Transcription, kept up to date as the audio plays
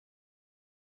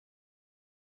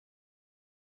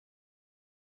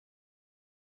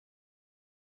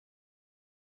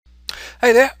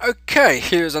Hey there, okay,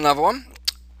 here's another one,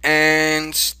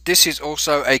 and this is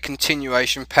also a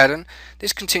continuation pattern.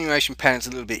 This continuation pattern is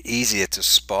a little bit easier to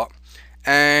spot,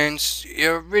 and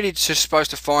you're really just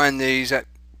supposed to find these at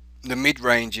the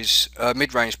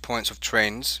mid-range points of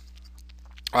trends.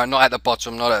 Not at the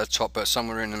bottom, not at the top, but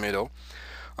somewhere in the middle.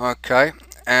 Okay,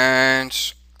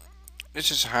 and this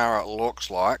is how it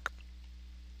looks like.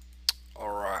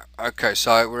 Alright, okay,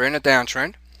 so we're in a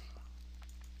downtrend.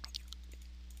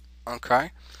 Okay,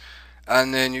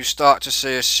 and then you start to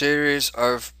see a series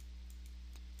of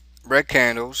red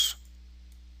candles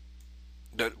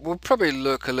that will probably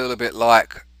look a little bit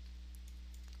like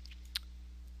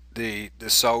the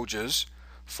soldiers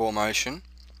formation,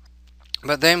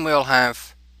 but then we'll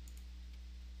have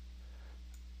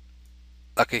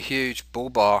like a huge bull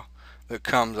bar that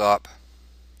comes up,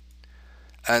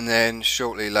 and then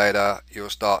shortly later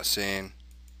you'll start seeing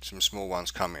some small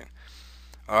ones come in.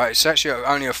 Alright, it's actually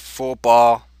only a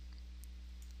 4-bar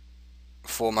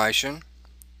formation,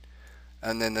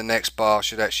 and then the next bar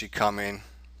should actually come in,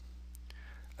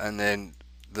 and then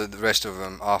the rest of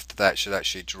them after that should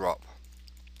actually drop.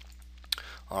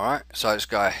 Alright, so let's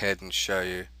go ahead and show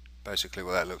you basically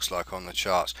what that looks like on the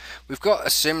charts. We've got a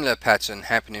similar pattern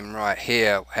happening right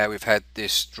here, how we've had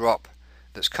this drop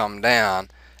that's come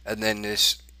down, and then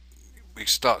this, we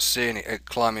start seeing it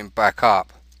climbing back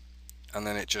up, and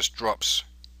then it just drops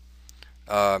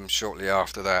shortly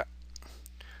after that.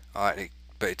 Alright,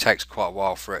 but it takes quite a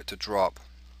while for it to drop.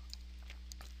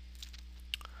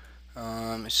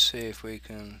 Let's see if we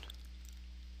can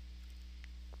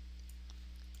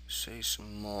see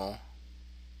some more.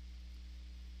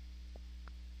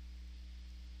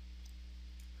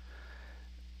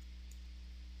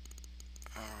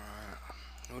 Alright,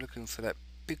 we're looking for that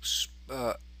big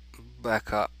spurt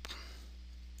back up.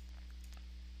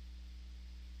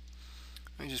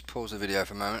 Let me just pause the video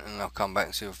for a moment and I'll come back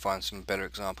and see if I find some better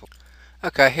examples.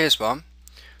 Okay, here's one.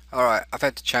 Alright, I've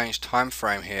had to change time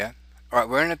frame here. Alright,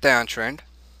 we're in a downtrend.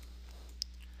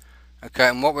 Okay,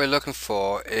 and what we're looking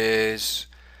for is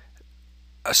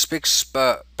a big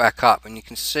spurt back up, and you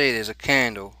can see there's a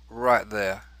candle right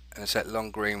there, and it's that long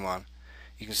green one.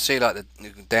 You can see like the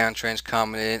downtrend's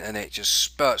coming in, and it just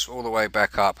spurts all the way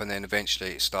back up, and then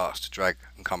eventually it starts to drag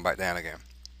and come back down again.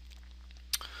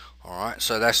 Alright,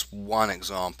 so that's one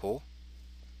example.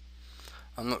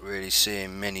 I'm not really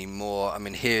seeing many more. I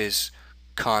mean, here's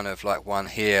kind of like one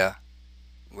here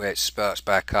where it spurts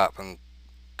back up and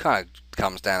kind of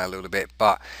comes down a little bit,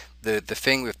 but the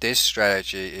thing with this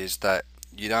strategy is that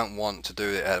you don't want to do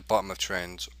it at the bottom of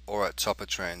trends or at top of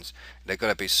trends. They've got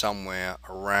to be somewhere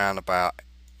around about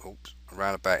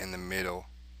in the middle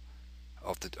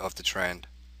of the trend.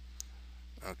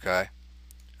 Okay,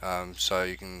 so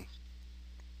you can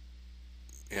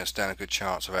stand a good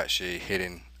chance of actually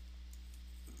hitting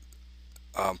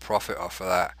profit off of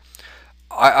that.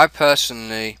 I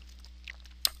personally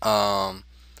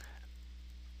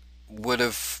would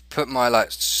have put my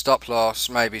stop loss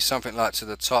maybe something like to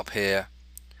the top here,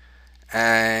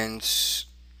 and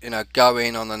go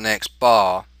in on the next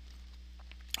bar,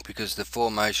 because the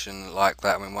formation like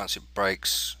that, I mean, once it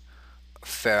breaks a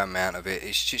fair amount of it,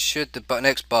 the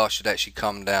next bar should actually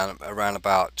come down around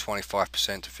about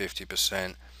 25% to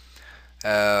 50%.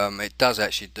 It does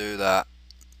actually do that,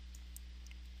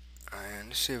 and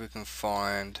let's see if we can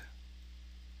find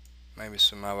maybe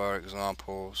some other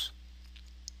examples.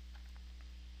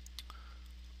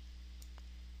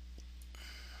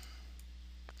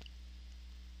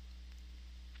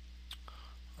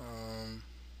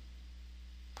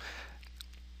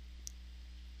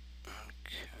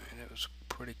 Okay, that was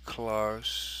pretty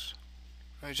close.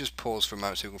 Let me just pause for a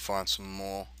moment so we can find some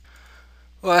more.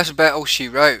 Well, that's about all she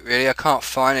wrote, really. I can't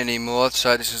find any more,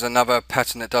 so this is another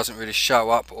pattern that doesn't really show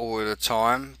up all the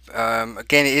time.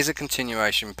 Again, it is a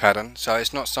continuation pattern, so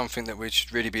it's not something that we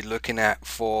should really be looking at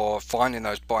for finding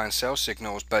those buy and sell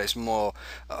signals, but it's more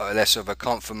or less of a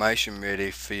confirmation,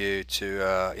 really, for you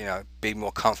to be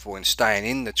more comfortable in staying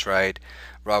in the trade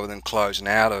rather than closing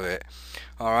out of it.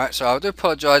 Alright, so I do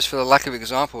apologise for the lack of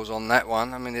examples on that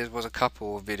one. I mean, there was a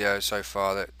couple of videos so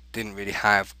far that didn't really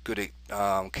have good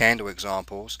candle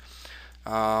examples,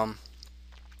 but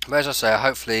as I say,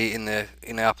 hopefully in the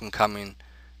up and coming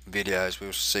videos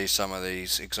we'll see some of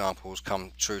these examples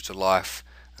come true to life,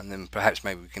 and then perhaps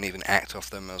maybe we can even act off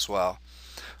them as well.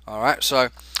 Alright, so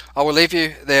I will leave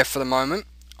you there for the moment.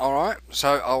 Alright,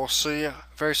 so I will see you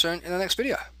very soon in the next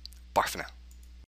video. Bye for now.